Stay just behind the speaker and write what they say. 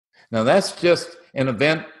Now, that's just an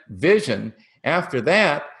event vision. After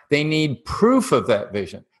that, they need proof of that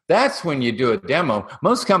vision. That's when you do a demo.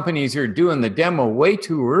 Most companies are doing the demo way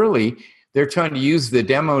too early. They're trying to use the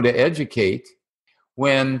demo to educate,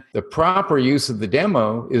 when the proper use of the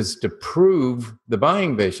demo is to prove the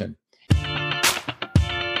buying vision.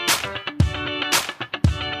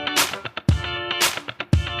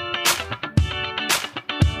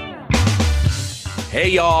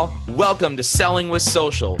 Hey y'all, welcome to Selling with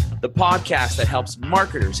Social, the podcast that helps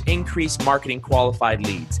marketers increase marketing qualified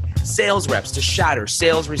leads, sales reps to shatter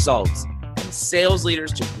sales results, and sales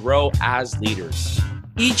leaders to grow as leaders.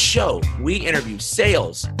 Each show, we interview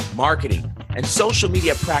sales, marketing, and social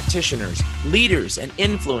media practitioners, leaders, and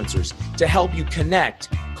influencers to help you connect,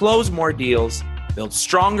 close more deals, build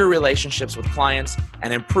stronger relationships with clients,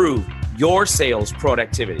 and improve your sales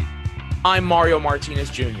productivity. I'm Mario Martinez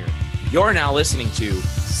Jr. You're now listening to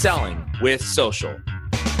Selling with Social.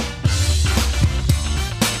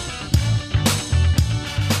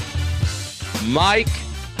 Mike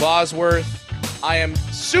Bosworth, I am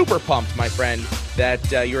super pumped, my friend,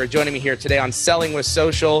 that you are joining me here today on Selling with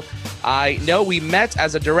Social. I know we met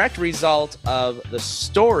as a direct result of the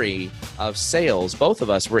story of sales. Both of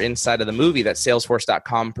us were inside of the movie that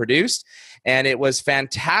Salesforce.com produced, and it was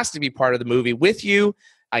fantastic to be part of the movie with you.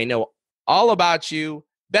 I know all about you.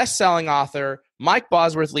 Best-selling author, Mike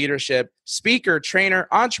Bosworth leadership, speaker, trainer,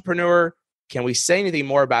 entrepreneur. Can we say anything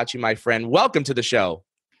more about you, my friend? Welcome to the show.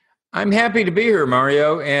 I'm happy to be here,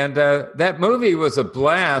 Mario. And that movie was a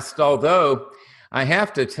blast, although I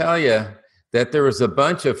have to tell you that there was a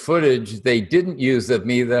bunch of footage they didn't use of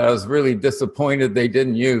me that I was really disappointed they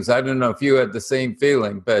didn't use. I don't know if you had the same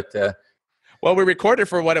feeling, but... Well, we recorded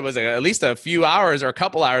for what it was, at least a few hours or a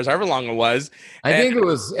couple hours, however long it was. I think it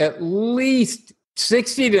was at least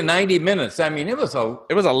 60 to 90 minutes. I mean, it was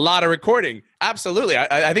a lot of recording. Absolutely.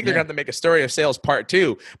 I think they're going to make a story of sales part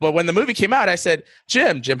 2. But when the movie came out, I said,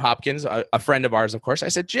 Jim Hopkins, a friend of ours, of course, I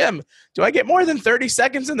said, Jim, do I get more than 30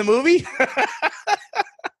 seconds in the movie?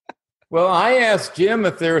 Well, I asked Jim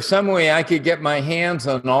if there was some way I could get my hands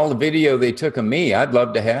on all the video they took of me. I'd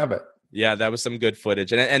love to have it. Yeah, that was some good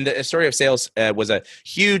footage. And the story of sales was a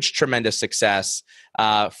huge, tremendous success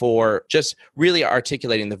for just really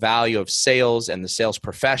articulating the value of sales and the sales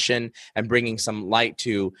profession and bringing some light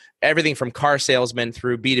to everything from car salesmen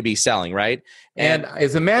through B2B selling, right? And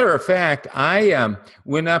as a matter of fact, I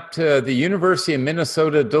went up to the University of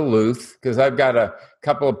Minnesota, Duluth, because I've got a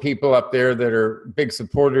couple of people up there that are big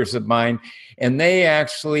supporters of mine. And they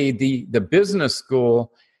actually, the business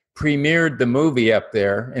school premiered the movie up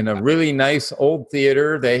there in a really nice old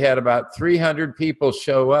theater. They had about 300 people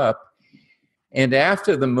show up. And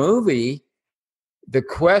after the movie, the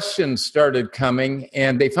questions started coming,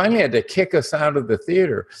 and they finally had to kick us out of the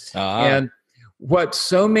theater. And what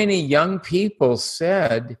so many young people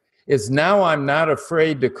said is, now I'm not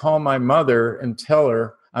afraid to call my mother and tell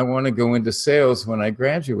her I want to go into sales when I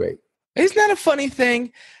graduate. Isn't that a funny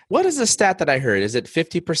thing? What is the stat that I heard? Is it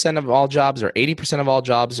 50% of all jobs or 80% of all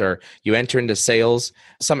jobs, or you enter into sales?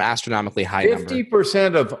 Some astronomically high number.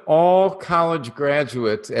 50% of all college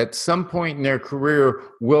graduates at some point in their career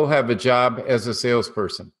will have a job as a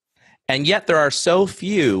salesperson. And yet there are so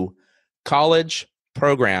few college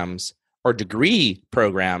programs or degree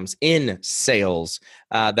programs in sales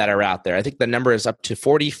that are out there. I think the number is up to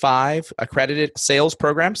 45 accredited sales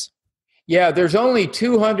programs. Yeah, there's only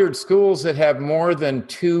 200 schools that have more than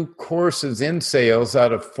 2 courses in sales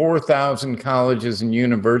out of 4,000 colleges and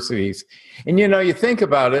universities. And, you think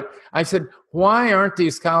about it, I said, why aren't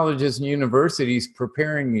these colleges and universities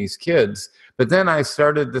preparing these kids? But then I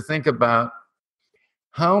started to think about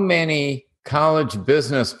how many college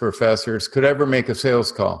business professors could ever make a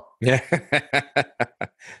sales call. Yeah,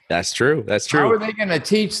 that's true. That's true. How are they going to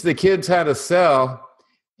teach the kids how to sell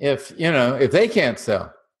if they can't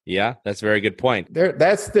sell? Yeah, that's a very good point.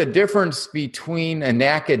 That's the difference between an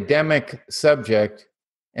academic subject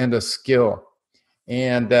and a skill.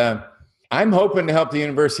 And I'm hoping to help the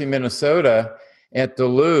University of Minnesota at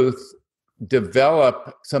Duluth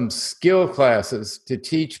develop some skill classes to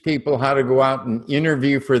teach people how to go out and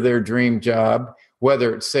interview for their dream job,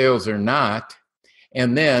 whether it's sales or not.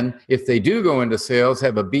 And then if they do go into sales,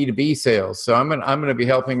 have a B2B sales. So I'm going to be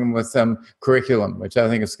helping them with some curriculum, which I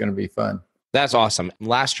think is going to be fun. That's awesome.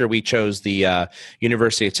 Last year, we chose the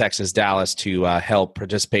University of Texas, Dallas to help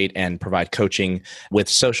participate and provide coaching with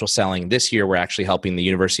social selling. This year, we're actually helping the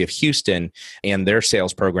University of Houston and their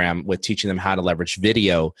sales program with teaching them how to leverage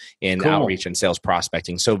video in outreach and sales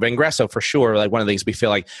prospecting. So Vengreso, for sure, like one of the things we feel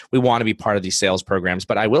like we want to be part of these sales programs.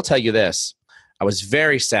 But I will tell you this, I was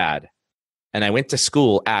very sad, and I went to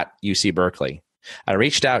school at UC Berkeley. I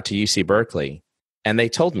reached out to UC Berkeley, and they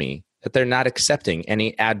told me that they're not accepting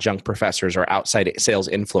any adjunct professors or outside sales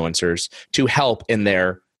influencers to help in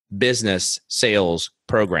their business sales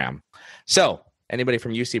program. So, anybody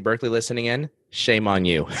from UC Berkeley listening in, shame on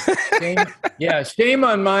you. Shame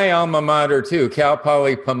on my alma mater too, Cal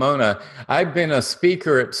Poly Pomona. I've been a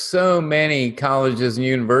speaker at so many colleges and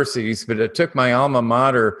universities, but it took my alma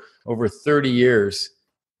mater over 30 years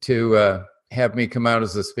to have me come out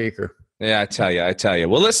as a speaker. Yeah, I tell you.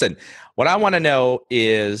 Well, listen, what I want to know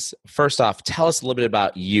is, first off, tell us a little bit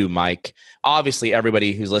about you, Mike. Obviously,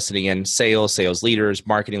 everybody who's listening in, sales leaders,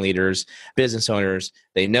 marketing leaders, business owners,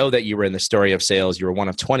 they know that you were in the story of sales. You were one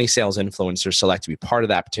of 20 sales influencers selected to be part of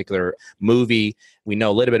that particular movie. We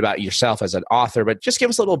know a little bit about yourself as an author, but just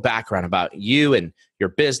give us a little background about you and your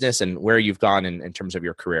business and where you've gone in terms of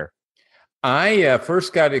your career. I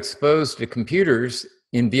first got exposed to computers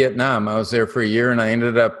in Vietnam. I was there for a year, and I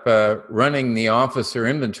ended up running the officer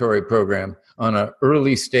inventory program on an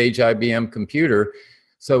early stage IBM computer.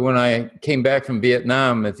 So when I came back from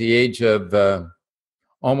Vietnam at the age of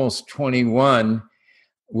almost 21,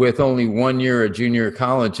 with only 1 year of junior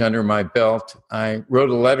college under my belt, I wrote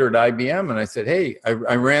a letter to IBM and I said, hey,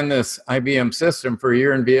 I ran this IBM system for a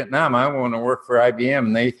year in Vietnam. I want to work for IBM.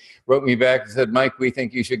 And they wrote me back and said, Mike, we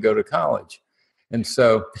think you should go to college. And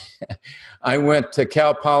so I went to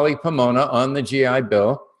Cal Poly Pomona on the GI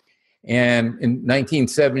Bill. And in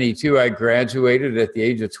 1972, I graduated at the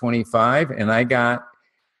age of 25, and I got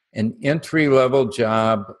an entry-level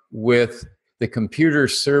job with the Computer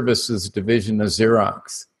Services Division of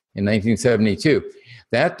Xerox in 1972.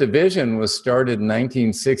 That division was started in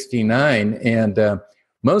 1969, and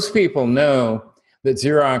most people know that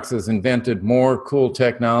Xerox has invented more cool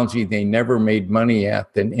technology they never made money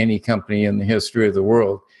at than any company in the history of the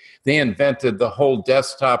world. They invented the whole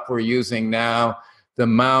desktop we're using now, the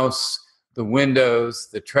mouse, the windows,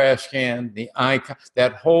 the trash can, the icon,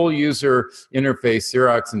 that whole user interface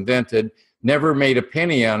Xerox invented. Never made a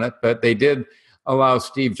penny on it, but they did allow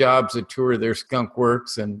Steve Jobs to tour their skunk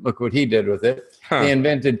works, and look what he did with it. They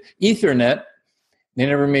invented Ethernet. They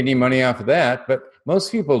never made any money off of that, but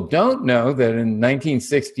most people don't know that in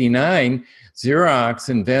 1969, Xerox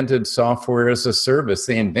invented software as a service.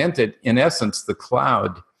 They invented, in essence, the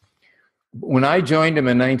cloud. When I joined them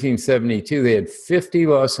in 1972, they had 50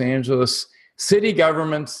 Los Angeles city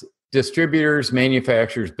governments, distributors,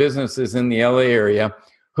 manufacturers, businesses in the LA area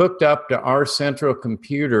hooked up to our central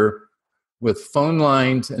computer with phone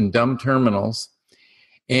lines and dumb terminals.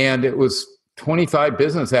 And it was 25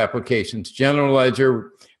 business applications: general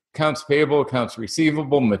ledger, accounts payable, accounts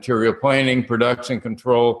receivable, material planning, production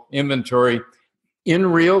control, inventory, in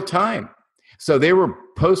real time. So they were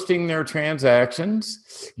posting their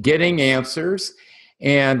transactions, getting answers,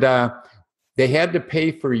 and they had to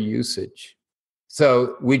pay for usage.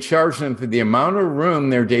 So we charged them for the amount of room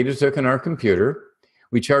their data took in our computer.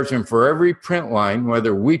 We charged them for every print line,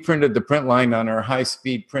 whether we printed the print line on our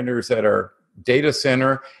high-speed printers at our data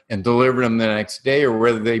center and delivered them the next day, or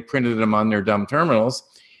whether they printed them on their dumb terminals.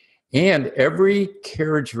 And every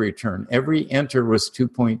carriage return, every enter was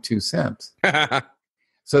 2.2 cents.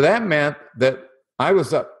 So that meant that I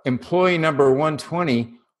was employee number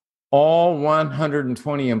 120. All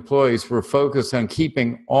 120 employees were focused on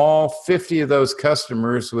keeping all 50 of those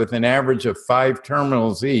customers with an average of 5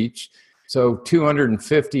 terminals each. So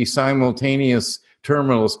 250 simultaneous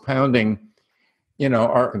terminals pounding,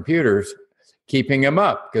 our computers, keeping them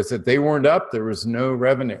up, because if they weren't up, there was no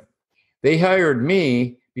revenue. They hired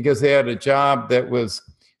me because they had a job that was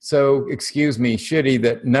so, shitty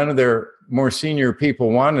that none of their more senior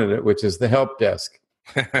people wanted it, which is the help desk.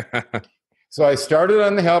 So I started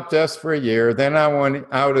on the help desk for a year. Then I went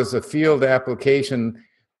out as a field application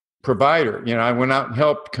provider. I went out and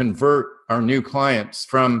helped convert our new clients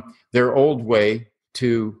from their old way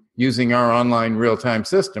to using our online real-time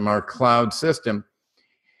system, our cloud system.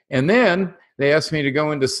 And then they asked me to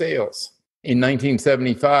go into sales in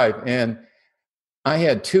 1975. And I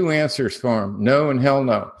had 2 answers for them: no and hell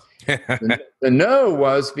no. The no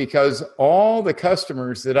was because all the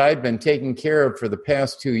customers that I'd been taking care of for the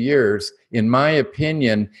past 2 years, in my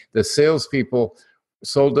opinion, the salespeople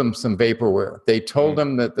sold them some vaporware. They told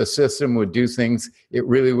them that the system would do things it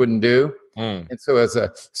really wouldn't do. And so as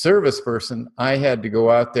a service person, I had to go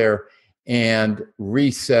out there and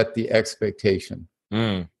reset the expectation.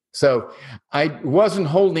 So I wasn't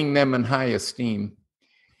holding them in high esteem.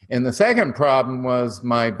 And the second problem was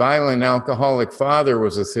my violent alcoholic father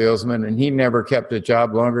was a salesman, and he never kept a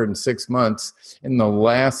job longer than 6 months. And the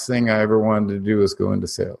last thing I ever wanted to do was go into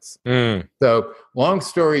sales. So long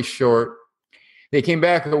story short, they came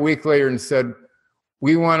back a week later and said,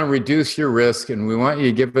 we want to reduce your risk and we want you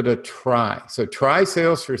to give it a try. So try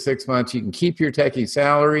sales for 6 months. You can keep your techie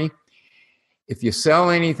salary. If you sell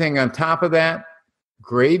anything on top of that,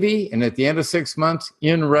 gravy. And at the end of 6 months,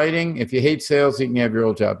 in writing, if you hate sales, you can have your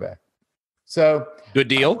old job back. So good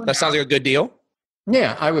deal. That sounds like a good deal.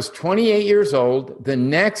 Yeah, I was 28 years old. The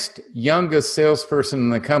next youngest salesperson in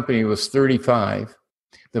the company was 35.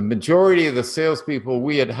 The majority of the salespeople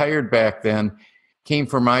we had hired back then came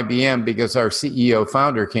from IBM because our CEO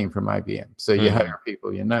founder came from IBM. So you hire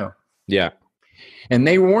people you know. Yeah. And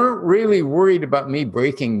they weren't really worried about me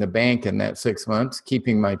breaking the bank in that 6 months,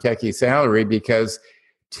 keeping my techie salary, because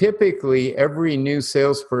typically every new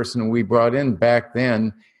salesperson we brought in back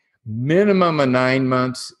then, minimum of 9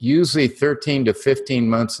 months, usually 13 to 15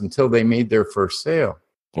 months until they made their first sale.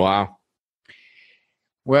 Wow.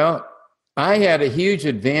 Well, I had a huge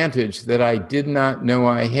advantage that I did not know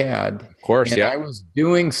I had. Of course, I was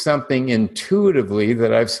doing something intuitively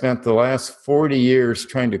that I've spent the last 40 years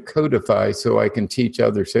trying to codify so I can teach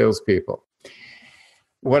other salespeople.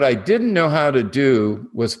 What I didn't know how to do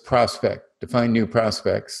was prospect, to find new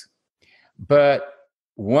prospects. But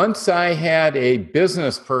once I had a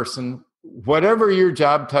business person, whatever your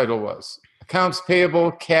job title was, accounts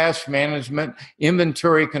payable, cash management,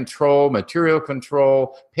 inventory control, material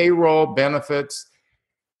control, payroll, benefits,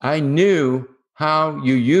 I knew how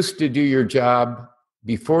you used to do your job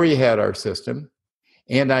before you had our system.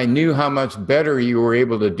 And I knew how much better you were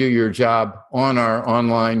able to do your job on our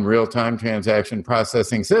online real-time transaction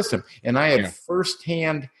processing system. And I had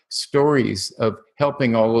firsthand stories of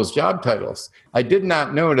helping all those job titles. I did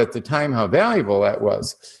not know it at the time how valuable that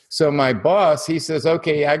was. So my boss, he says,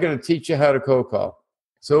 okay, I'm going to teach you how to cold call.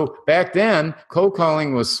 So back then, cold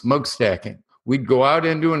calling was smokestacking. We'd go out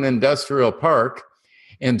into an industrial park,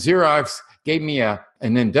 and Xerox gave me an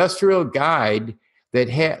industrial guide that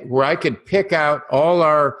had where I could pick out all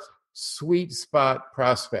our sweet spot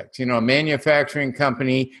prospects. You know, a manufacturing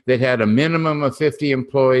company that had a minimum of 50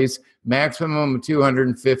 employees, maximum of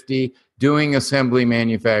 250, doing assembly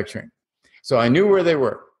manufacturing. So I knew where they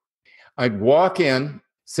were. I'd walk in,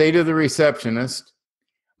 say to the receptionist,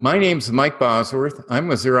 my name's Mike Bosworth. I'm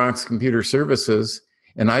with Xerox Computer Services,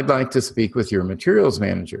 and I'd like to speak with your materials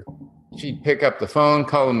manager. She'd pick up the phone,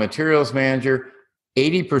 call the materials manager.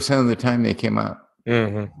 80% of the time they came out.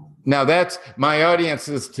 Mm-hmm. Now that's, my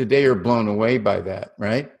audiences today are blown away by that,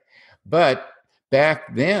 right? But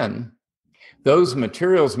back then, those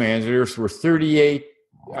materials managers were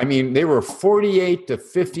they were 48 to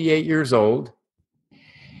 58 years old.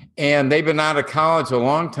 And they've been out of college a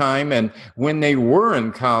long time. And when they were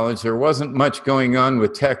in college, there wasn't much going on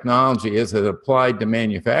with technology as it applied to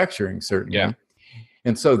manufacturing, certainly. Yeah.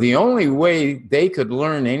 And so the only way they could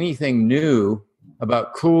learn anything new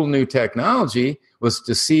about cool new technology was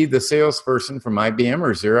to see the salesperson from IBM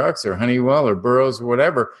or Xerox or Honeywell or Burroughs or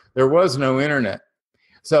whatever. There was no internet.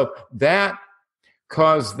 So that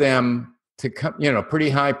caused them to come, pretty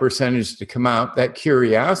high percentage to come out, that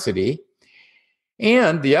curiosity.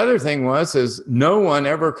 And the other thing is no one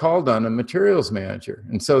ever called on a materials manager.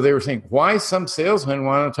 And so they were saying, why some salesmen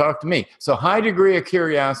want to talk to me? So high degree of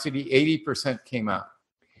curiosity, 80% came out.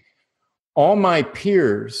 All my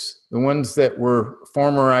peers, the ones that were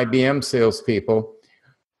former IBM salespeople,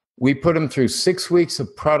 we put them through 6 weeks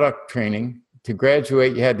of product training. To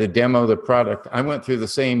graduate, you had to demo the product. I went through the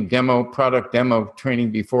same product demo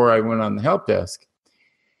training before I went on the help desk.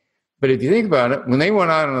 But if you think about it, when they went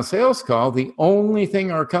out on a sales call, the only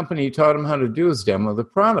thing our company taught them how to do is demo the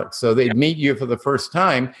product. So they'd meet you for the first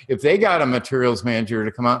time. If they got a materials manager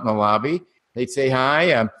to come out in the lobby, they'd say,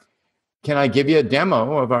 hi, can I give you a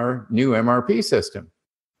demo of our new MRP system?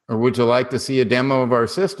 Or would you like to see a demo of our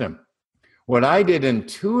system? What I did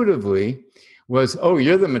intuitively was, oh,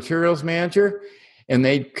 you're the materials manager? And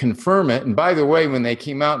they'd confirm it. And by the way, when they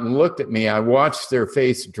came out and looked at me, I watched their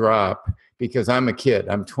face drop because I'm a kid.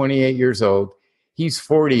 I'm 28 years old. He's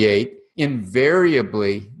 48.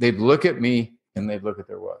 Invariably, they'd look at me and they'd look at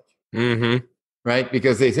their watch. Mm-hmm. Right?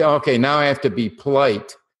 Because they say, okay, now I have to be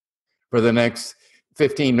polite for the next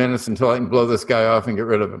 15 minutes until I can blow this guy off and get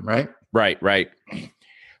rid of him, right? Right.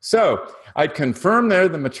 So I'd confirm they're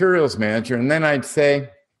the materials manager, and then I'd say,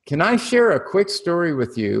 can I share a quick story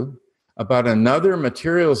with you about another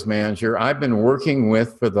materials manager I've been working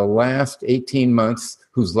with for the last 18 months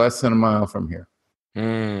who's less than a mile from here?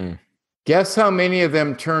 Guess how many of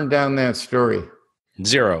them turned down that story?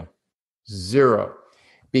 Zero.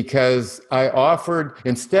 Because I offered,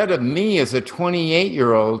 instead of me as a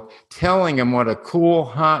 28-year-old telling him what a cool,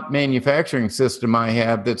 hot manufacturing system I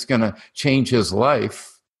have that's going to change his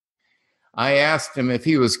life, I asked him if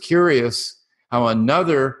he was curious how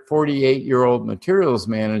another 48-year-old materials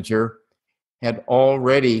manager had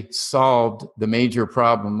already solved the major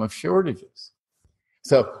problem of shortages.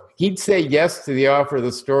 So he'd say yes to the offer of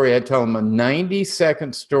the story. I'd tell him a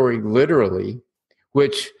 90-second story, literally,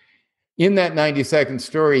 which in that 90-second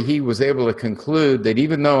story, he was able to conclude that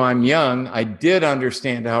even though I'm young, I did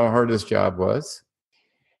understand how hard his job was,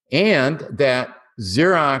 and that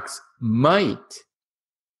Xerox might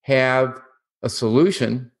have a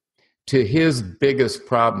solution to his biggest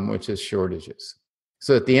problem, which is shortages.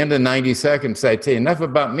 So at the end of 90 seconds, I'd say, enough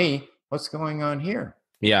about me. What's going on here?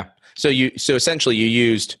 Yeah. So essentially you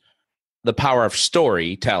used the power of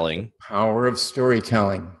storytelling. Power of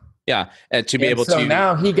storytelling. Yeah. And to be able to. So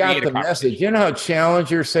now he got the message. You know how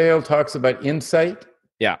Challenger Sale talks about insight?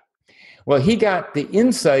 Yeah. Well, he got the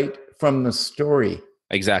insight from the story.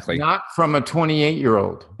 Exactly. Not from a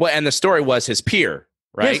 28-year-old. Well, and the story was his peer,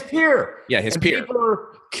 right? His peer. Yeah, his peer. People are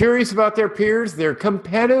curious about their peers. They're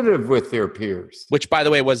competitive with their peers. Which, by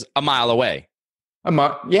the way, was a mile away. A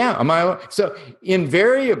mile. So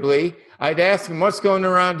invariably, I'd ask him, what's going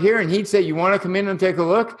around here? And he'd say, you want to come in and take a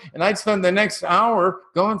look? And I'd spend the next hour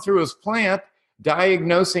going through his plant,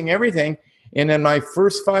 diagnosing everything. And in my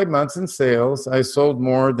first 5 months in sales, I sold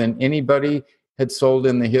more than anybody had sold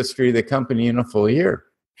in the history of the company in a full year.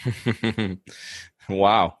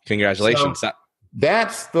 Wow. Congratulations. So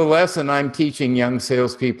that's the lesson I'm teaching young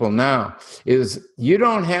salespeople now, is you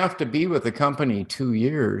don't have to be with the company 2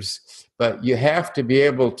 years, but you have to be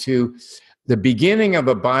able to, the beginning of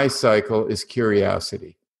a buy cycle is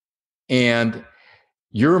curiosity. And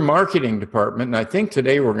your marketing department, and I think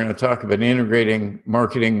today we're going to talk about integrating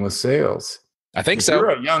marketing with sales. I think so. If you're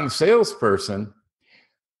a young salesperson,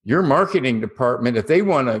 your marketing department, if they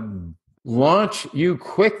want to launch you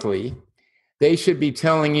quickly, they should be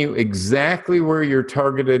telling you exactly where your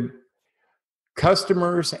targeted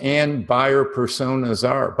customers and buyer personas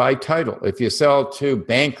are by title. If you sell to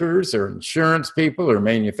bankers or insurance people or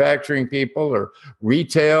manufacturing people or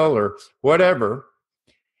retail or whatever,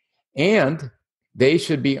 and they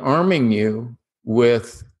should be arming you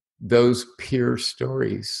with those peer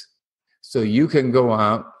stories so you can go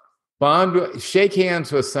out, shake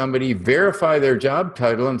hands with somebody, verify their job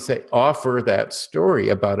title, and say, offer that story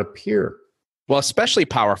about a peer. Well, especially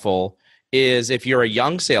powerful is if you're a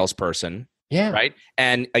young salesperson, right?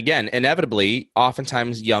 And again, inevitably,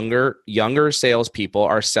 oftentimes younger salespeople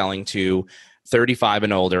are selling to 35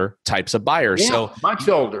 and older types of buyers. So much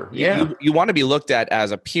older. You want to be looked at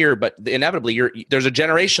as a peer, but inevitably there's a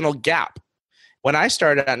generational gap. When I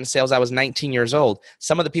started out in sales, I was 19 years old.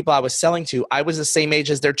 Some of the people I was selling to, I was the same age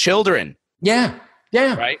as their children. Yeah.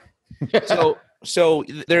 Right? So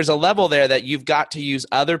there's a level there that you've got to use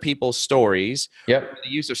other people's stories, the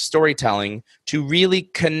use of storytelling to really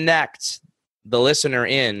connect the listener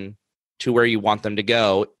in to where you want them to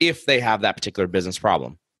go if they have that particular business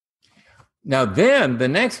problem. Now then, the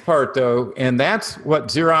next part though, and that's what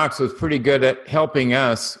Xerox was pretty good at helping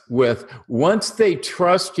us with, once they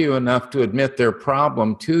trust you enough to admit their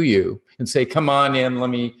problem to you and say, come on in, let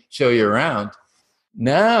me show you around.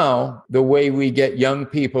 Now, the way we get young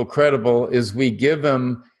people credible is we give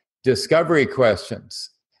them discovery questions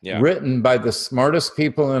written by the smartest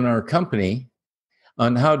people in our company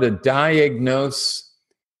on how to diagnose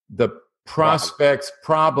the prospect's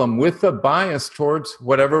problem with a bias towards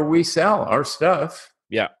whatever we sell, our stuff.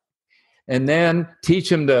 Yeah. And then teach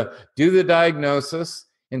them to do the diagnosis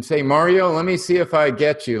and say, Mario, let me see if I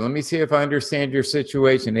get you. Let me see if I understand your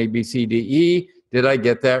situation. A, B, C, D, E. Did I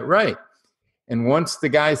get that right? And once the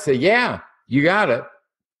guys say, yeah, you got it,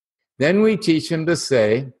 then we teach them to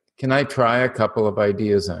say, can I try a couple of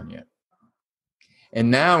ideas on you? And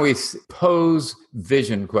now we pose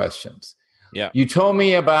vision questions. Yeah. You told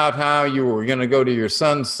me about how you were going to go to your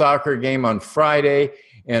son's soccer game on Friday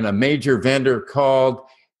and a major vendor called,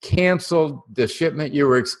 canceled the shipment you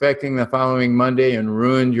were expecting the following Monday and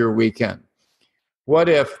ruined your weekend. What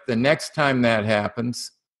if the next time that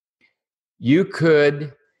happens, you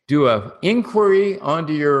could do an inquiry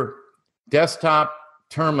onto your desktop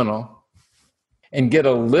terminal and get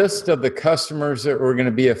a list of the customers that were going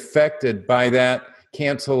to be affected by that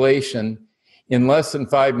cancellation in less than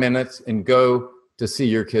 5 minutes and go to see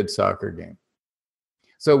your kid's soccer game.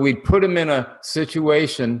 So we'd put them in a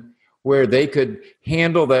situation where they could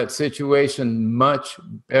handle that situation much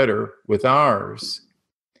better with ours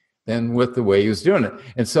than with the way he was doing it.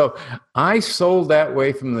 And so I sold that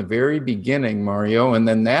way from the very beginning, Mario, and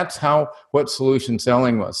then that's what solution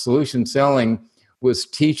selling was. Solution selling was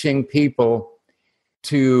teaching people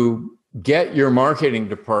to get your marketing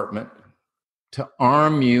department to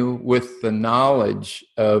arm you with the knowledge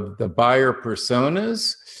of the buyer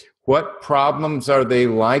personas, What problems are they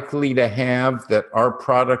likely to have that our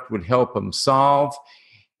product would help them solve?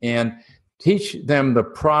 And teach them the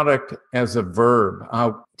product as a verb.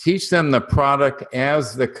 I'll teach them the product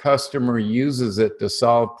as the customer uses it to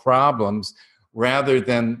solve problems, rather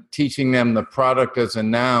than teaching them the product as a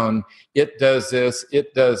noun. It does this,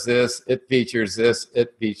 it does this, it features this,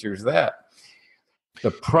 it features that.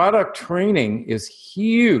 The product training is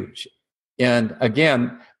huge. And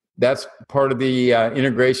again, that's part of the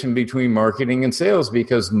integration between marketing and sales,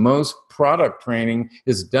 because most product training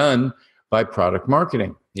is done by product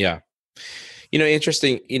marketing. Yeah.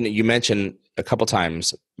 Interesting. You mentioned a couple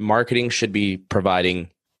times marketing should be providing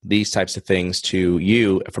these types of things to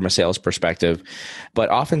you from a sales perspective, but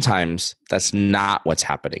oftentimes that's not what's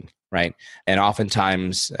happening, right? And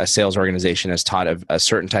oftentimes a sales organization is taught a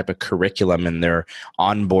certain type of curriculum in their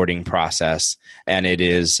onboarding process, and it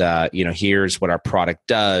is, here's what our product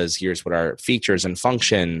does, here's what our features and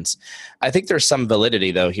functions. I think there's some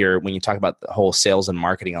validity though here when you talk about the whole sales and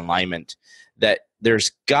marketing alignment, that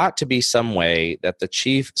there's got to be some way that the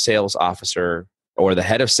chief sales officer or the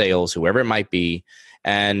head of sales, whoever it might be,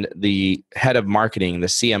 and the head of marketing, the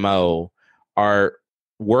CMO, are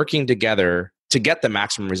working together to get the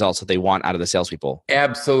maximum results that they want out of the salespeople.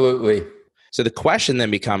 Absolutely. So the question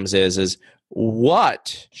then becomes is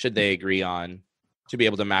what should they agree on to be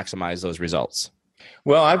able to maximize those results?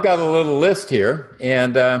 Well, I've got a little list here,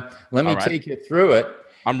 and let me take you through it.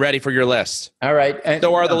 I'm ready for your list. All right. And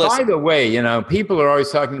so are the lists. By the way, people are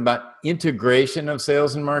always talking about integration of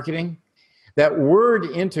sales and marketing. That word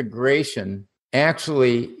integration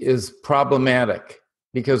actually is problematic,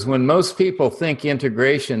 because when most people think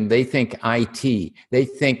integration, they think IT. They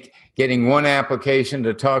think getting one application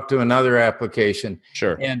to talk to another application.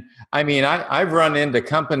 Sure. And I mean, I've run into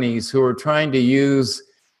companies who are trying to use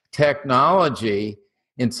technology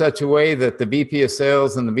in such a way that the VP of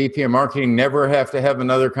sales and the VP of marketing never have to have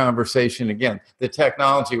another conversation again. The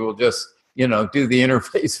technology will just, do the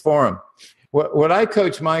interface for them. What I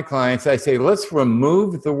coach my clients, I say, let's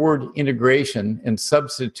remove the word integration and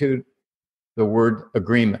substitute the word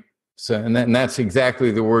agreement. And that's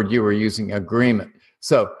exactly the word you were using, agreement.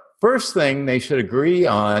 So first thing they should agree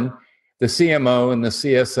on, the CMO and the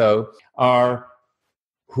CSO, are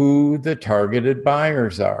who the targeted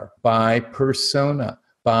buyers are by persona,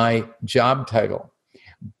 by job title,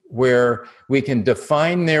 where we can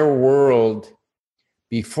define their world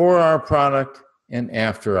before our product and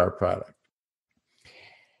after our product.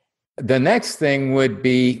 The next thing would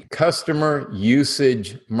be customer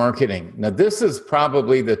usage marketing. Now, this is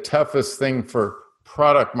probably the toughest thing for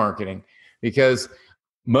product marketing, because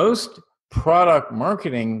most product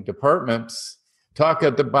marketing departments talk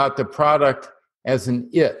about the product as an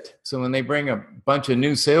it. So when they bring a bunch of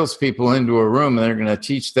new salespeople into a room and they're going to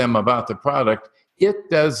teach them about the product, it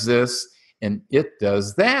does this and it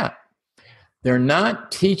does that. They're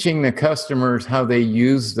not teaching the customers how they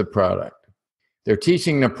use the product. They're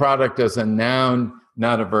teaching the product as a noun,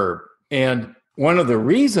 not a verb. And one of the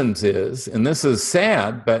reasons is, and this is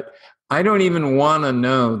sad, but I don't even want to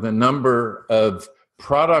know the number of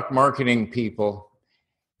product marketing people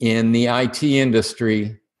in the IT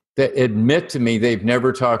industry that admit to me they've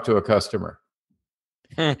never talked to a customer.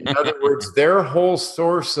 In other words, their whole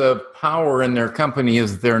source of power in their company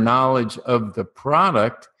is their knowledge of the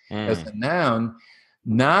product as a noun,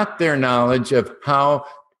 not their knowledge of how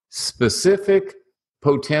specific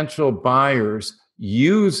potential buyers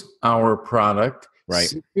use our product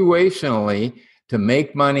situationally to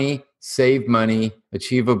make money, save money,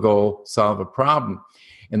 achieve a goal, solve a problem.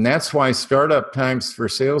 And that's why startup times for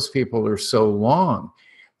salespeople are so long.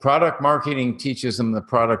 Product marketing teaches them the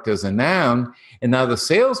product as a noun, and now the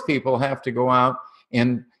salespeople have to go out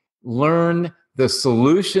and learn the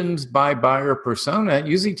solutions by buyer persona. It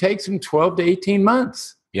usually takes them 12 to 18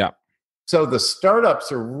 months. Yeah. So the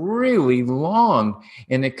startups are really long,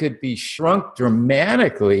 and it could be shrunk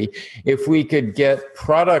dramatically if we could get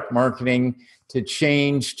product marketing to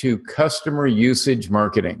change to customer usage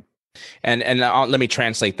marketing. And let me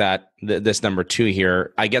translate that, this number 2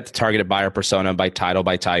 here. I get the targeted buyer persona by title,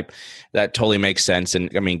 by type. That totally makes sense. And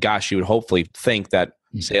I mean, gosh, you would hopefully think that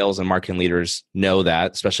sales and marketing leaders know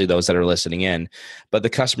that, especially those that are listening in. But the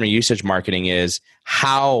customer usage marketing is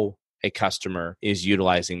how a customer is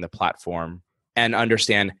utilizing the platform and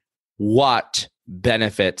understand what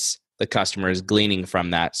benefits the customer is gleaning from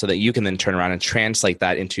that, so that you can then turn around and translate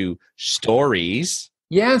that into stories.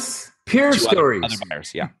 Yes, peer stories. Other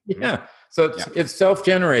buyers, yeah. Yeah. So it's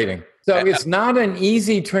self-generating. So it's not an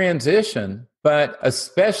easy transition, but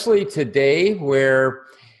especially today where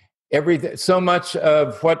everything. So much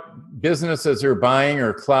of what businesses are buying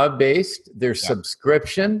are cloud-based. Their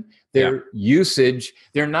subscription, their usage.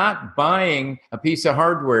 They're not buying a piece of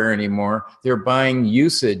hardware anymore. They're buying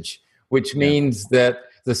usage, which means that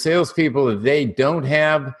the salespeople today don't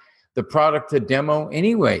have the product to demo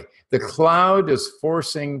anyway. The cloud is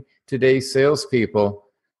forcing today's salespeople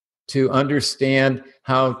to understand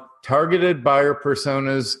how targeted buyer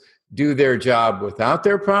personas do their job without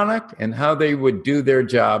their product and how they would do their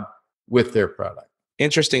job with their product.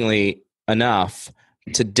 Interestingly enough,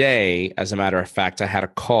 today, as a matter of fact, I had a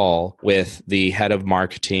call with the head of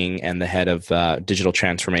marketing and the head of digital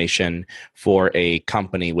transformation for a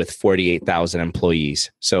company with 48,000 employees.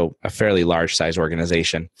 So a fairly large size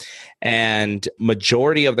organization. And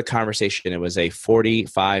majority of the conversation, it was a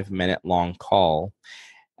 45-minute long call.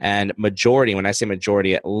 And majority, when I say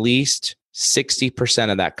majority, at least 60%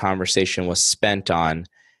 of that conversation was spent on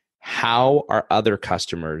how are other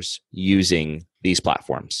customers using these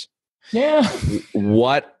platforms? Yeah.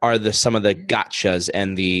 What are some of the gotchas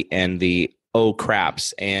and the oh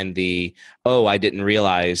craps and the I didn't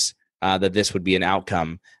realize that this would be an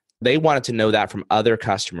outcome. They wanted to know that from other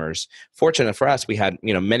customers. Fortunate for us, we had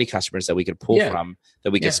many customers that we could pull from,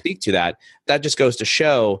 that we could speak to that. That just goes to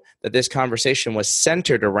show that this conversation was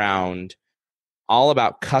centered around all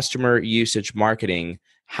about customer usage marketing.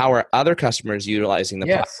 How are other customers utilizing the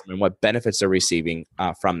platform and what benefits they're receiving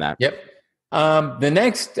from that? Yep. The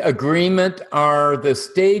next agreement are the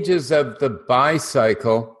stages of the buy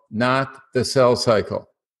cycle, not the sell cycle.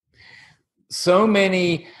 So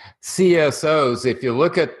many CSOs, if you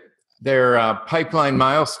look at their pipeline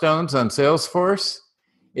milestones on Salesforce,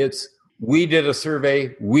 it's we did a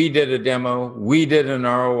survey, we did a demo, we did an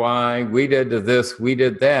ROI, we did this, we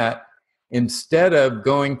did that, instead of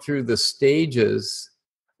going through the stages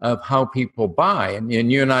of how people buy. And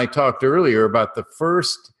you and I talked earlier about the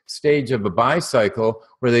first stage of a buy cycle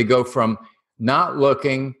where they go from not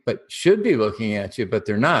looking, but should be looking at you, but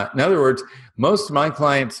they're not. In other words, most of my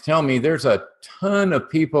clients tell me there's a ton of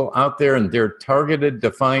people out there in their targeted,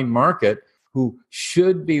 defined market who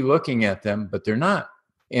should be looking at them, but they're not.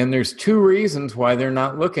 And there's two reasons why they're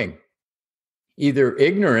not looking. Either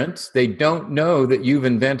ignorance, they don't know that you've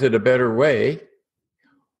invented a better way,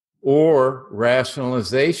 or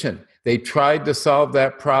rationalization. They tried to solve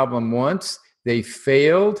that problem once, they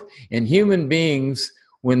failed, and human beings,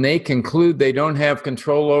 when they conclude they don't have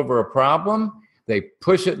control over a problem, they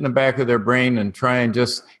push it in the back of their brain and try and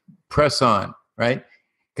just press on, right?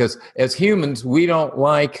 Because as humans, we don't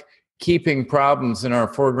like keeping problems in our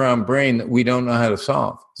foreground brain that we don't know how to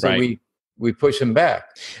solve. So we push them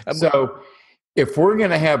back. So if we're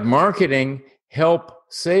going to have marketing help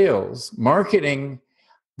sales, marketing,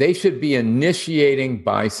 they should be initiating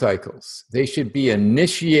buy cycles. They should be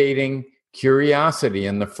initiating curiosity.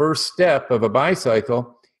 And the first step of a buy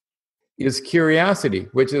cycle is curiosity,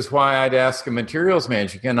 which is why I'd ask a materials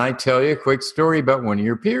manager, can I tell you a quick story about one of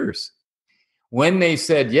your peers? When they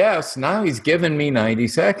said yes, now he's given me 90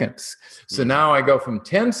 seconds. So now I go from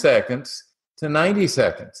 10 seconds to 90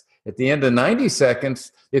 seconds. At the end of 90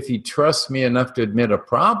 seconds, if he trusts me enough to admit a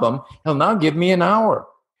problem, he'll now give me an hour.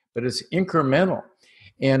 But it's incremental.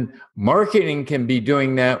 And marketing can be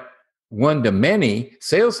doing that one to many.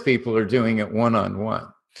 Salespeople are doing it one-on-one.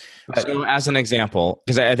 So as an example,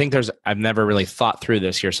 because I think I've never really thought through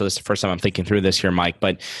this here. So this is the first time I'm thinking through this here, Mike.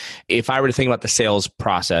 But if I were to think about the sales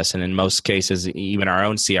process, and in most cases, even our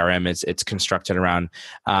own CRM, it's constructed around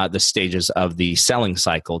the stages of the selling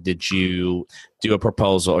cycle. Did you do a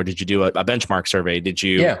proposal, or did you do a benchmark survey? Did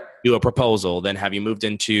you do a proposal? Then have you moved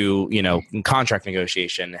into, contract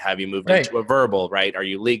negotiation? Have you moved into a verbal, right? Are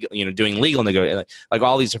you legal, doing legal negotiation? Like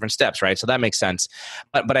all these different steps, right? So that makes sense.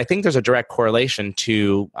 But I think there's a direct correlation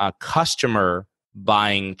to customer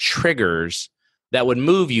buying triggers that would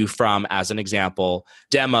move you from, as an example,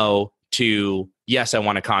 demo to, yes, I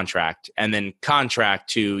want a contract, and then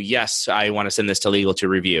contract to, yes, I want to send this to legal to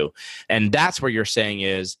review. And that's where you're saying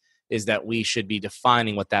is that we should be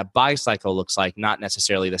defining what that buy cycle looks like, not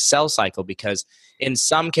necessarily the sell cycle, because in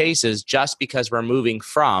some cases, just because we're moving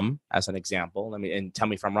from, as an example, and tell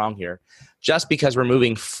me if I'm wrong here, just because we're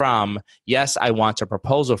moving from, yes, I want a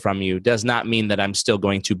proposal from you, does not mean that I'm still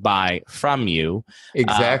going to buy from you.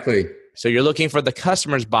 Exactly. So you're looking for the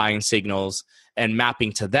customer's buying signals and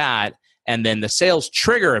mapping to that, and then the sales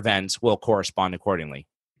trigger events will correspond accordingly.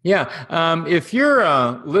 Yeah. If your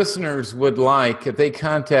listeners would like, if they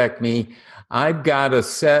contact me, I've got a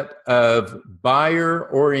set of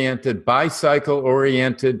buyer-oriented,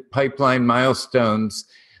 buy-cycle-oriented pipeline milestones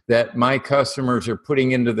that my customers are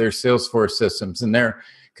putting into their Salesforce systems, and they're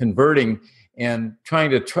converting and trying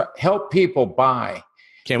to help people buy.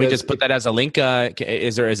 Can we just put that as a link?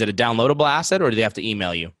 Is it a downloadable asset, or do they have to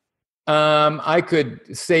email you? I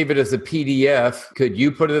could save it as a PDF. Could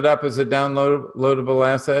you put it up as a downloadable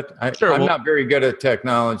asset? Sure. I'm not very good at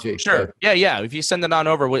technology. Sure. But. Yeah. If you send it on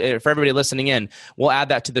over, for everybody listening in, we'll add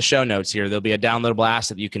that to the show notes here. There'll be a downloadable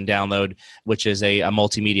asset that you can download, which is a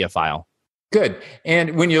multimedia file. Good.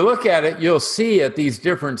 And when you look at it, you'll see at these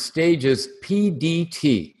different stages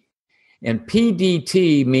PDT. And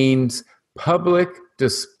PDT means public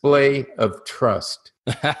display of trust.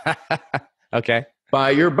 Okay.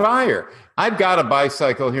 By your buyer. I've got a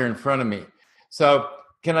bicycle here in front of me. So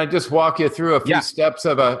can I just walk you through a few steps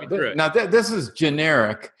of now this is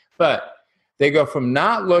generic, but they go from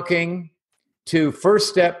not looking to first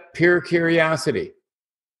step, pure curiosity,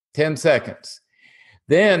 10 seconds.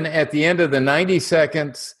 Then at the end of the 90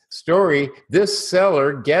 seconds story, this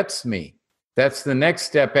seller gets me. That's the next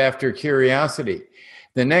step after curiosity.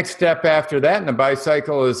 The next step after that in a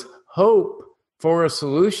bicycle is hope for a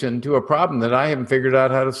solution to a problem that I haven't figured out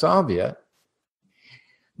how to solve yet.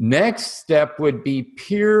 Next step would be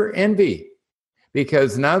pure envy,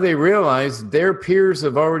 because now they realize their peers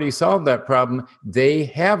have already solved that problem. They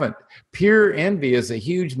haven't. Pure envy is a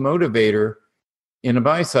huge motivator in a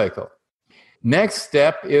bicycle. Next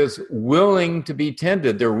step is willing to be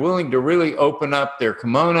tended. They're willing to really open up their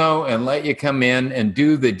kimono and let you come in and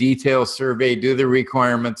do the detailed survey, do the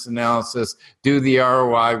requirements analysis, do the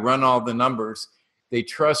ROI, run all the numbers. They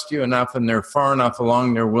trust you enough and they're far enough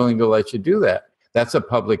along, they're willing to let you do that. That's a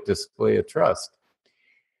public display of trust.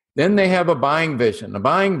 Then they have a buying vision. A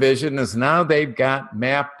buying vision is now they've got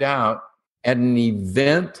mapped out at an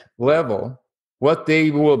event level what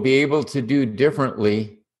they will be able to do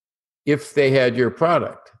differently if they had your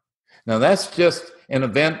product. Now, that's just an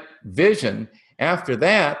event vision. After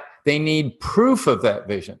that, they need proof of that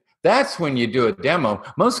vision. That's when you do a demo.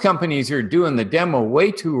 Most companies are doing the demo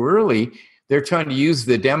way too early. They're trying to use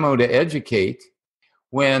the demo to educate,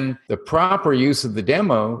 when the proper use of the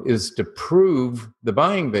demo is to prove the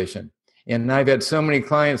buying vision. And I've had so many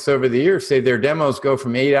clients over the years say their demos go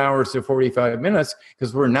from 8 hours to 45 minutes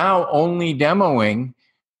because we're now only demoing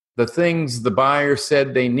the things the buyer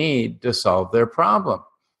said they need to solve their problem.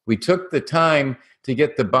 We took the time to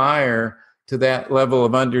get the buyer to that level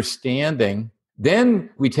of understanding. Then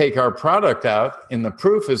we take our product out, and the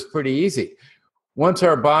proof is pretty easy. Once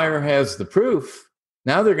our buyer has the proof,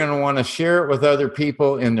 now they're going to want to share it with other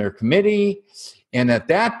people in their committee. And at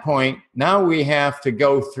that point, now we have to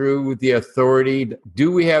go through the authority.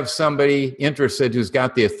 Do we have somebody interested who's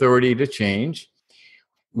got the authority to change?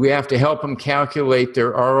 We have to help them calculate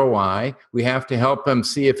their ROI. We have to help them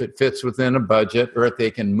see if it fits within a budget or if they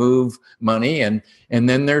can move money, and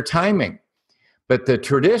then their timing. But the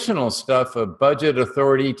traditional stuff of budget,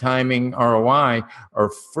 authority, timing, ROI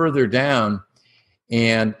are further down.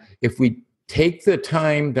 And if we take the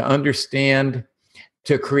time to understand,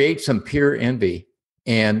 to create some pure envy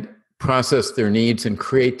and process their needs and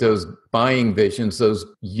create those buying visions, those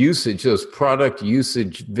product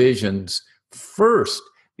usage visions first,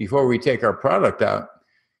 before we take our product out,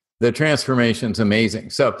 the transformation's amazing.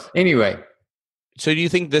 So anyway. So do you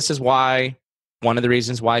think this is one of the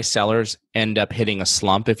reasons why sellers end up hitting a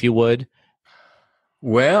slump, if you would?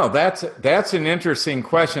 Well, that's an interesting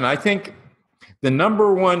question. I think the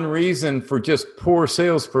number one reason for just poor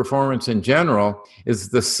sales performance in general is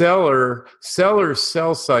the seller's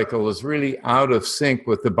sell cycle is really out of sync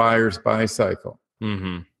with the buyer's buy cycle.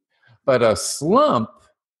 Mm-hmm. But a slump,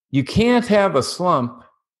 you can't have a slump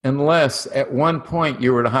unless at one point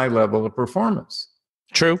you were at a high level of performance.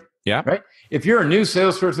 True. Yeah. Right? If you're a new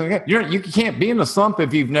salesperson, you can't be in a slump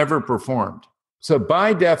if you've never performed. So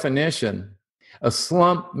by definition, a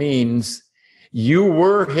slump means you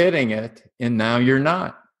were hitting it and now you're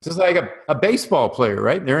not. Just like a baseball player,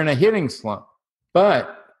 right? They're in a hitting slump.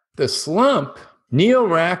 But the slump, Neil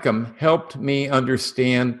Rackham helped me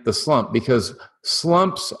understand the slump, because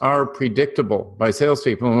slumps are predictable by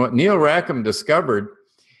salespeople. And what Neil Rackham discovered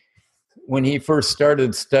when he first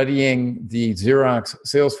started studying the Xerox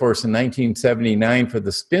Salesforce in 1979 for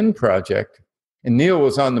the Spin Project, and Neil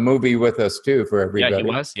was on the movie with us too for everybody. Yeah, he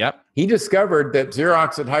was. Yep. He discovered that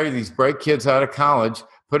Xerox had hired these bright kids out of college,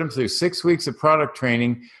 put them through 6 weeks of product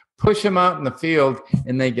training, push them out in the field,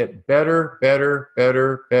 and they get better every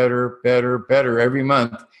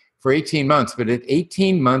month for 18 months. But at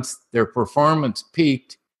 18 months, their performance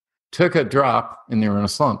peaked, took a drop, and they were in a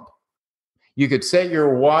slump. You could set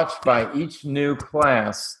your watch by each new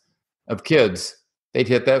class of kids. They'd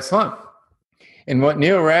hit that slump. And what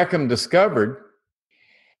Neil Rackham discovered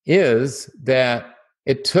is that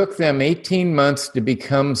it took them 18 months to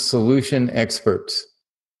become solution experts.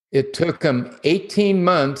 It took them 18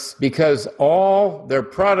 months because all their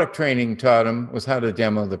product training taught them was how to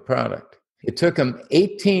demo the product. It took them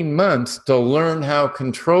 18 months to learn how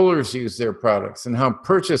controllers use their products and how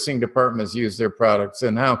purchasing departments use their products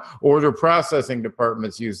and how order processing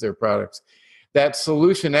departments use their products. That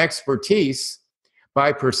solution expertise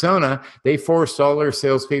by persona, they forced all their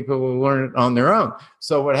salespeople to learn it on their own.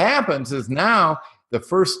 So what happens is now, the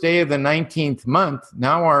first day of the 19th month,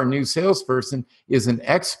 now our new salesperson is an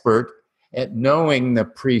expert at knowing the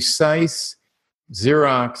precise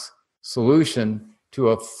Xerox solution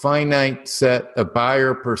to a finite set of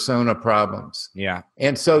buyer persona problems. Yeah.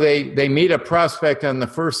 And so they meet a prospect on the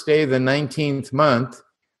first day of the 19th month.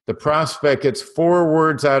 The prospect gets 4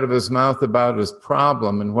 words out of his mouth about his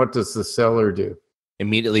problem. And what does the seller do?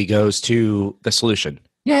 Immediately goes to the solution.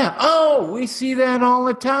 Yeah. Oh, we see that all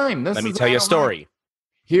the time. Let me tell you a story.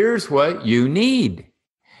 Here's what you need.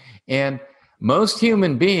 And most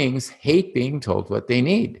human beings hate being told what they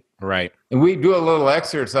need. Right. And we do a little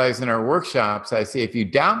exercise in our workshops. I say, if you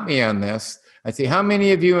doubt me on this, I say, how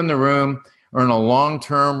many of you in the room are in a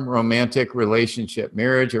long-term romantic relationship,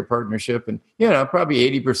 marriage or partnership? And,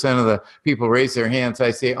 probably 80% of the people raise their hands.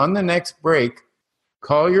 I say, on the next break,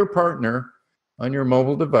 call your partner on your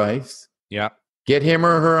mobile device. Yeah. Get him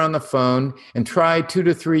or her on the phone and try 2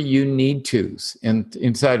 to 3 you need tos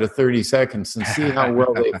inside of 30 seconds and see how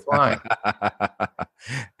well they fly.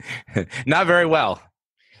 Not very well.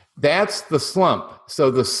 That's the slump. So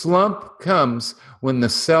the slump comes when the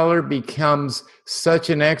seller becomes such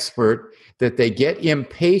an expert that they get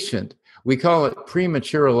impatient. We call it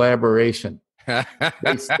premature elaboration.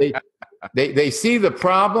 They see the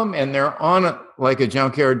problem and they're on it like a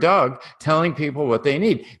junkyard dog telling people what they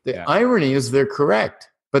need. The irony is they're correct,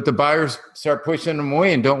 but the buyers start pushing them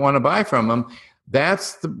away and don't want to buy from them.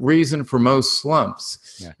 That's the reason for most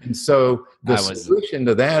slumps. Yeah. And so the solution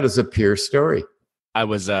to that is a peer story. I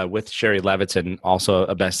was with Sherry Levitin, also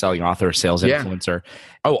a best-selling author, sales influencer.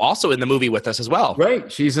 Oh, also in the movie with us as well. Right.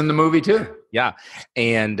 She's in the movie too. Yeah.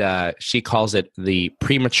 And she calls it the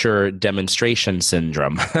premature demonstration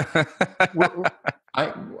syndrome.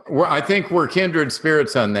 I think we're kindred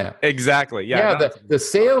spirits on that. Exactly. Yeah. The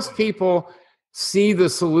salespeople see the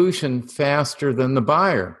solution faster than the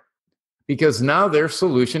buyer because now they're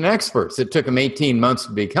solution experts. It took them 18 months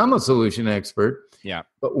to become a solution expert. Yeah.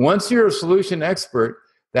 But once you're a solution expert,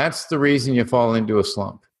 that's the reason you fall into a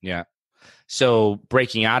slump. Yeah. So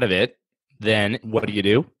breaking out of it, then what do you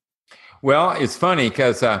do? Well, it's funny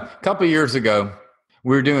because a couple of years ago,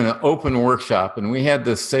 we were doing an open workshop and we had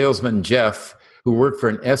this salesman, Jeff, who worked for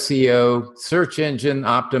an SEO, search engine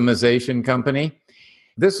optimization company.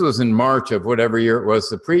 This was in March of whatever year it was.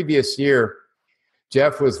 The previous year,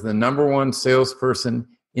 Jeff was the number 1 salesperson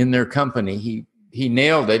in their company. He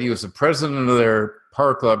nailed it. He was the president of their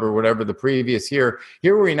par club or whatever the previous year.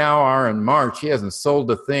 Here we now are in March. He hasn't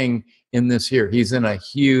sold a thing in this year. He's in a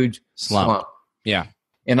huge slump. Yeah.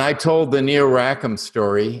 And I told the Neil Rackham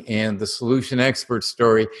story and the solution expert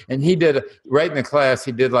story. And he did, right in the class,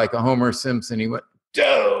 he did like a Homer Simpson. He went,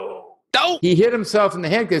 "Doh!" He hit himself in the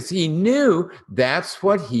head because he knew that's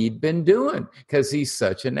what he'd been doing because he's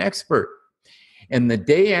such an expert. And the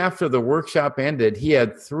day after the workshop ended, he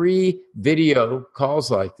had 3 video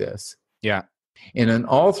calls like this. Yeah. And in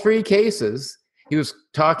all 3 cases, he was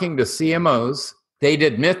talking to CMOs. They'd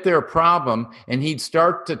admit their problem, and he'd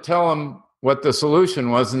start to tell them what the solution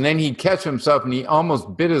was, and then he'd catch himself, and he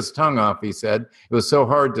almost bit his tongue off, he said. It was so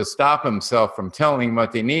hard to stop himself from telling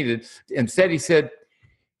what they needed. Instead, he said,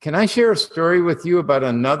 "Can I share a story with you about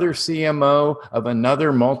another CMO of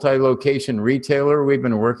another multi-location retailer we've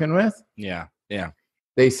been working with?" Yeah. Yeah.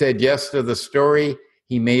 They said yes to the story.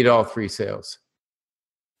 He made all 3 sales.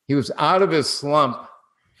 He was out of his slump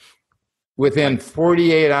within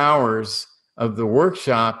 48 hours of the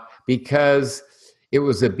workshop because it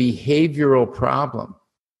was a behavioral problem.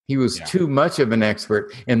 He was too much of an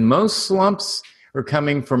expert. And most slumps are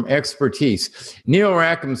coming from expertise. Neil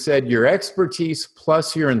Rackham said, your expertise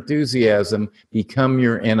plus your enthusiasm become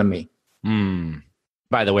your enemy.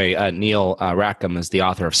 By the way, Neil Rackham is the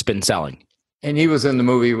author of Spin Selling. And he was in the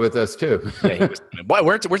movie with us too. Boy,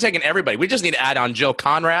 we're taking everybody. We just need to add on Joe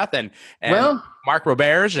Conrath and Mark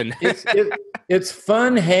Roberge. And it's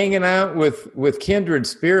fun hanging out with kindred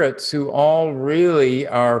spirits who all really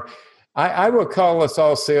are, I would call us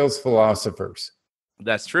all sales philosophers.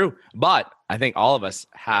 That's true. But I think all of us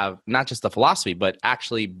have not just the philosophy, but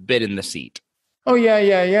actually been in the seat. Oh,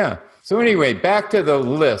 yeah. So anyway, back to the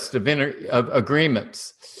list of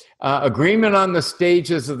agreements. Agreement on the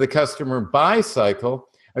stages of the customer buy cycle,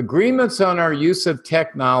 agreements on our use of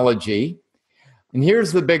technology, and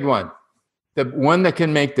here's the big one, The one that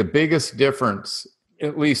can make the biggest difference,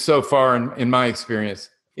 at least so far in my experience,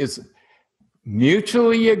 is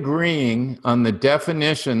mutually agreeing on the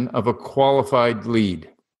definition of a qualified lead.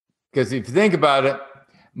 Because if you think about it,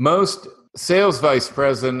 most sales vice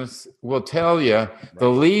presidents will tell you the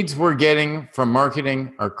leads we're getting from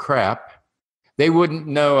marketing are crap. They wouldn't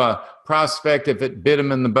know a prospect if it bit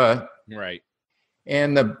them in the butt. Right.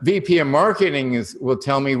 And the VP of marketing will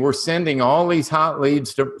tell me we're sending all these hot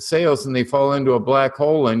leads to sales and they fall into a black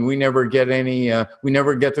hole and we never get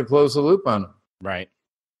to close the loop on them. Right.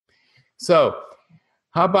 So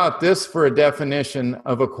how about this for a definition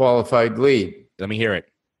of a qualified lead? Let me hear it.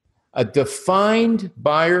 A defined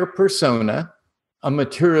buyer persona, a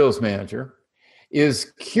materials manager,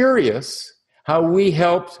 is curious how we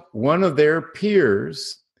helped one of their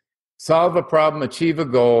peers solve a problem, achieve a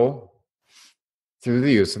goal through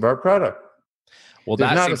the use of our product. Well,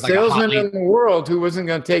 there's not a salesman in the world who wasn't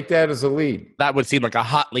going to take that as a lead. That would seem like a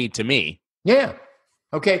hot lead to me. Yeah.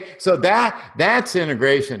 Okay. So that's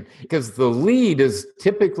integration, because the lead is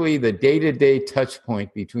typically the day-to-day touch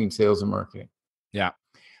point between sales and marketing. Yeah.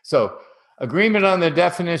 So agreement on the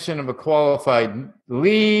definition of a qualified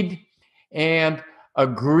lead and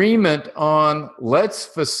agreement on let's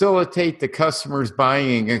facilitate the customer's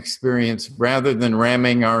buying experience rather than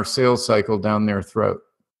ramming our sales cycle down their throat.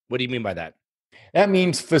 What do you mean by that? That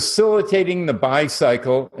means facilitating the buy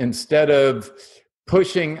cycle instead of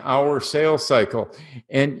pushing our sales cycle.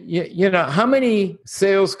 And you know, how many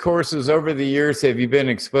sales courses over the years have you been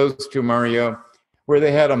exposed to, Mario, where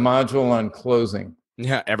they had a module on closing?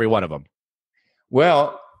 Yeah, every one of them.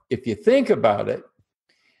 Well, if you think about it,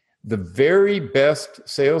 the very best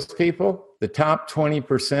salespeople, the top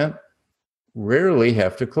 20%, rarely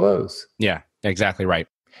have to close. Yeah, exactly right.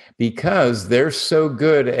 Because they're so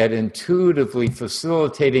good at intuitively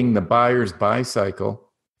facilitating the buyer's buy cycle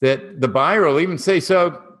that the buyer will even say,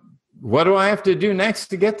 so what do I have to do next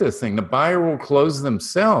to get this thing? The buyer will close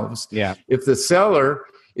themselves. Yeah. If the seller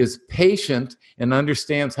is patient and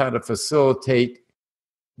understands how to facilitate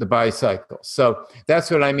the buy cycle. So that's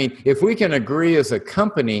what I mean. If we can agree as a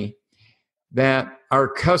company that our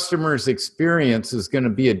customers' experience is going to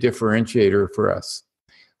be a differentiator for us,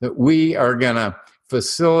 that we are going to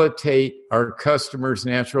facilitate our customers'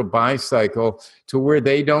 natural buy cycle to where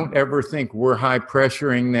they don't ever think we're high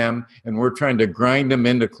pressuring them and we're trying to grind them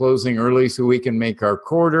into closing early so we can make our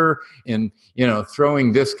quarter and, you know,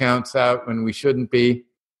 throwing discounts out when we shouldn't be.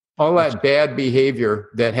 All that bad behavior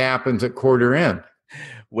that happens at quarter end.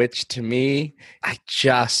 Which to me, I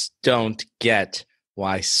just don't get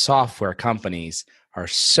why software companies are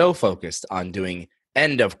so focused on doing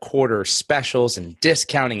end of quarter specials and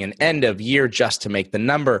discounting and end of year just to make the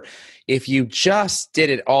number. If you just did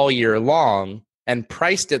it all year long and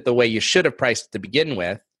priced it the way you should have priced it to begin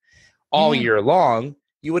with all year long,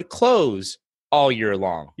 you would close all year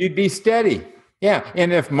long. You'd be steady. Yeah.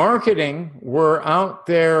 And if marketing were out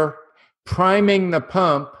there priming the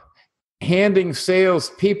pump, handing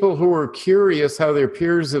sales people who are curious how their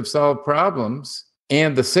peers have solved problems,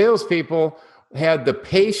 and the salespeople had the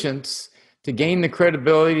patience to gain the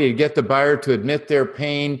credibility, to get the buyer to admit their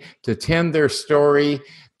pain, to tell their story,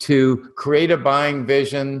 to create a buying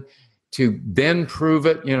vision, to then prove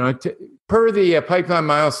it, you know, per the pipeline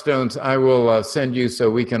milestones, I will send you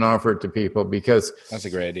so we can offer it to people, because that's a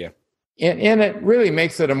great idea. And it really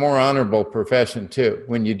makes it a more honorable profession too,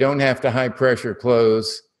 when you don't have to high pressure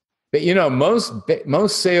close. But you know,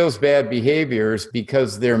 most sales bad behaviors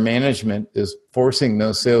because their management is forcing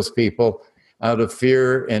those salespeople out of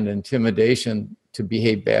fear and intimidation to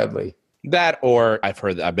behave badly. That, or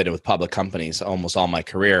I've been with public companies almost all my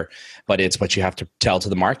career, but it's what you have to tell to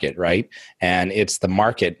the market, right? And it's the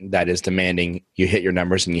market that is demanding you hit your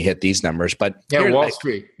numbers and you hit these numbers. But Wall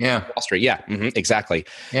Street, yeah. Wall Street, yeah, exactly.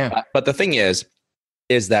 Yeah. But the thing is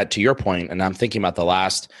that to your point, and I'm thinking about the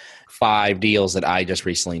last 5 deals that I just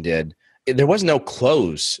recently did, there was no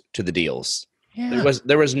close to the deals. Yeah.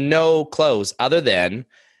 There was no close other than,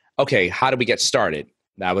 okay, how do we get started?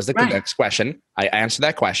 That was the next question. I answered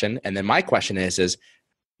that question. And then my question is,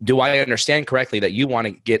 do I understand correctly that you want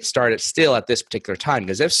to get started still at this particular time?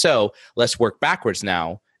 Because if so, let's work backwards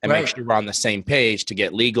now and make sure we're on the same page to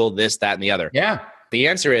get legal, this, that, and the other. Yeah. The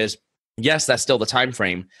answer is, yes, that's still the time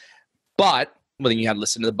frame. But then you have to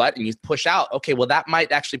listen to the but and you push out, okay, well, that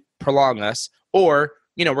might actually prolong us. Or,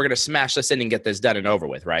 you know, we're going to smash this in and get this done and over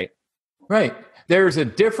with, right? Right. There's a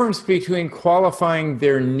difference between qualifying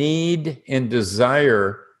their need and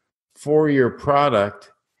desire for your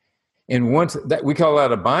product. And once that, we call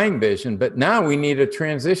that a buying vision, but now we need a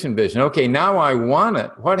transition vision. Okay, now I want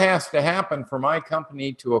it. What has to happen for my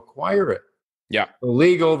company to acquire it? Yeah. The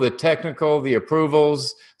legal, the technical, the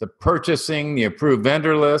approvals, the purchasing, the approved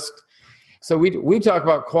vendor list. So we talk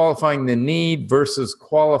about qualifying the need versus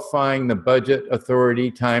qualifying the budget, authority,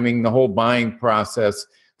 timing, the whole buying process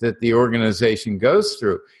that the organization goes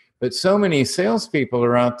through. But so many salespeople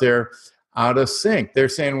are out there out of sync. They're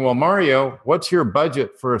saying, well, Mario, what's your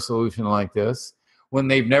budget for a solution like this? When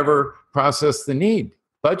they've never processed the need.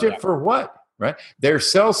 Budget for what, right? Their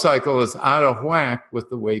sales cycle is out of whack with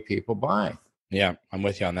the way people buy. Yeah, I'm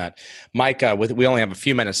with you on that. Mike, we only have a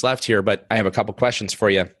few minutes left here, but I have a couple questions for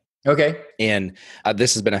you. Okay. And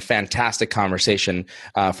this has been a fantastic conversation.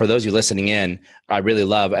 For those of you listening in, I really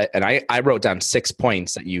love, and I wrote down 6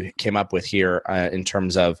 points that you came up with here in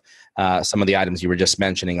terms of some of the items you were just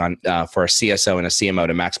mentioning on for a CSO and a CMO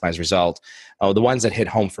to maximize result. The ones that hit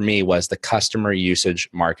home for me was the customer usage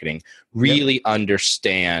marketing. Really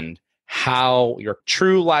understand how your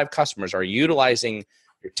true live customers are utilizing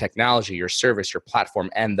your technology, your service, your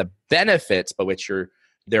platform, and the benefits by which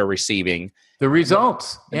they're receiving. The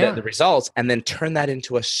results. The results, and then turn that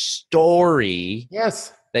into a story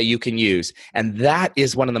that you can use. And that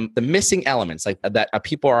is one of the missing elements like that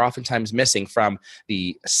people are oftentimes missing from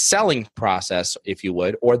the selling process, if you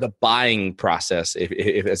would, or the buying process,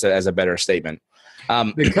 if as a better statement.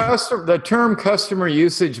 The term customer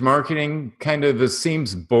usage marketing kind of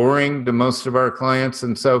seems boring to most of our clients.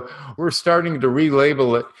 And so we're starting to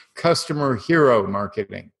relabel it customer hero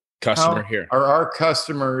marketing. Customer hero. Are our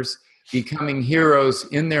customers becoming heroes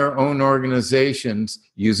in their own organizations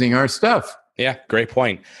using our stuff? Yeah, great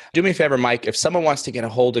point. Do me a favor, Mike. If someone wants to get a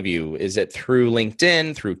hold of you, is it through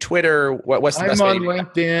LinkedIn, through Twitter? What's the best way? I'm on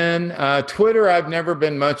LinkedIn. Twitter, I've never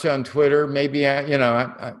been much on Twitter. Maybe,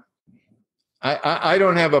 I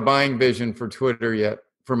don't have a buying vision for Twitter yet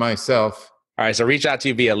for myself. All right, so reach out to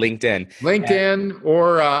you via LinkedIn.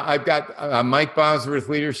 Or I've got a Mike Bosworth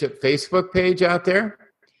Leadership Facebook page out there.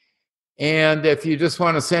 And if you just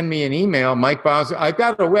want to send me an email, Mike Bosworth, I've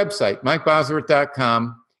got a website,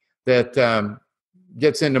 mikebosworth.com, that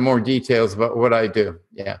gets into more details about what I do.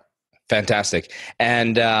 Yeah. Fantastic.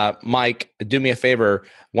 And Mike, do me a favor,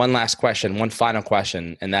 one last question, one final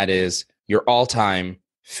question, and that is your all-time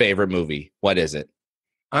favorite movie. What is it?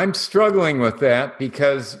 I'm struggling with that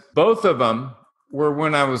because both of them were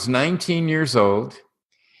when I was 19 years old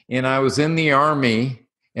and I was in the Army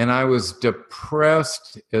and I was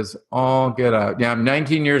depressed as all get out. Yeah, I'm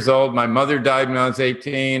 19 years old. My mother died when I was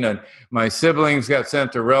 18 and my siblings got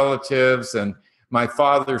sent to relatives and my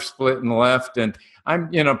father split and left. And I'm,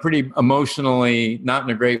 pretty emotionally not in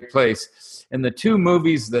a great place. And the two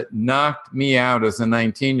movies that knocked me out as a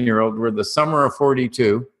 19-year-old were The Summer of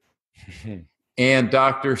 42 and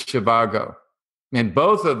Dr. Zhivago. In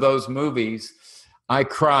both of those movies, I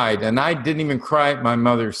cried. And I didn't even cry at my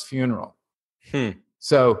mother's funeral.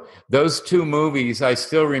 So those two movies, I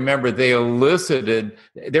still remember they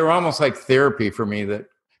were almost like therapy for me that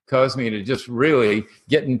caused me to just really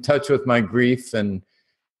get in touch with my grief and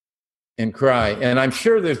cry. And I'm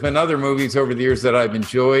sure there's been other movies over the years that I've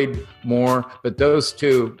enjoyed more, but those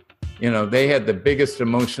two, they had the biggest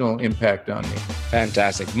emotional impact on me.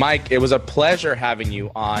 Fantastic. Mike, it was a pleasure having you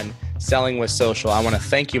on Selling with Social. I want to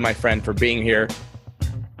thank you, my friend, for being here.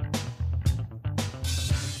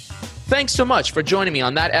 Thanks so much for joining me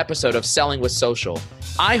on that episode of Selling with Social.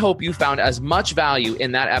 I hope you found as much value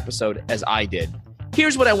in that episode as I did.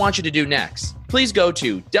 Here's what I want you to do next. Please go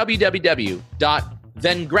to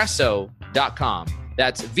www.vengreso.com.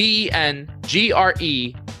 That's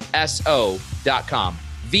VENGRESO.com.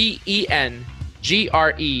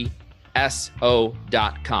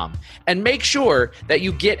 VENGRESO.com. And make sure that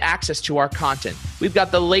you get access to our content. We've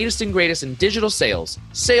got the latest and greatest in digital sales,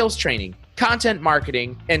 sales training, content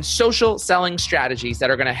marketing, and social selling strategies that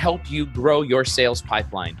are going to help you grow your sales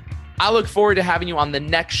pipeline. I look forward to having you on the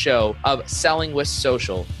next show of Selling with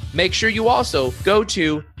Social. Make sure you also go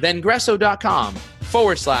to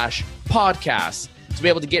Vengreso.com/podcast to be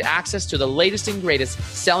able to get access to the latest and greatest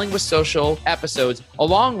Selling with Social episodes,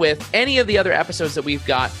 along with any of the other episodes that we've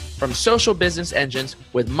got from Social Business Engines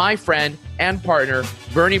with my friend and partner,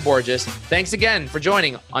 Bernie Borges. Thanks again for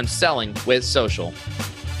joining on Selling with Social.